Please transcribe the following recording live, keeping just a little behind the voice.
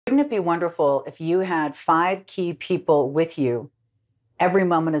Wouldn't it be wonderful if you had 5 key people with you every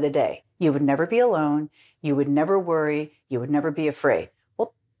moment of the day? You would never be alone. You would never worry. You would never be afraid.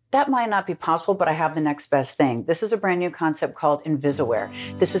 Well, that might not be possible, but I have the next best thing. This is a brand new concept called Invisaware.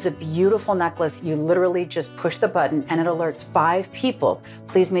 This is a beautiful necklace. You literally just push the button and it alerts 5 people.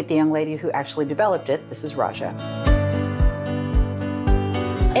 Please meet the young lady who actually developed it. This is Raja.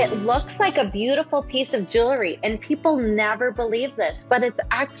 It looks like a beautiful piece of jewelry, and people never believe this, but it's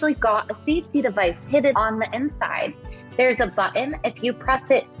actually got a safety device hidden on the inside. There's a button. If you press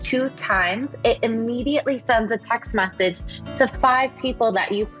it 2 times, it immediately sends a text message to 5 people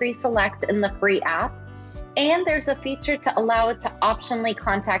that you pre-select in the free app. And there's a feature to allow it to optionally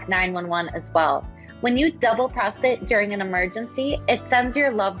contact 911 as well. When you double press it during an emergency, it sends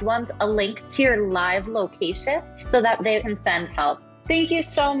your loved ones a link to your live location so that they can send help. Thank you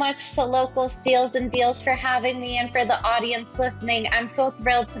so much to Local Steals and Deals for having me, and for the audience listening. I'm so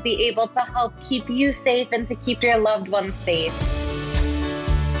thrilled to be able to help keep you safe and to keep your loved ones safe.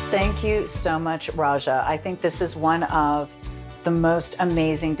 Thank you so much, Raja. I think this is one of the most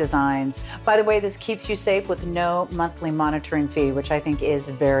amazing designs. By the way, this keeps you safe with no monthly monitoring fee, which I think is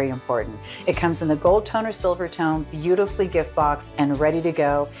very important. It comes in the gold tone or silver tone, beautifully gift boxed and ready to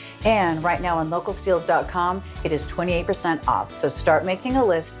go. And right now on localsteals.com, it is 28% off. So start making a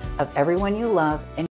list of everyone you love and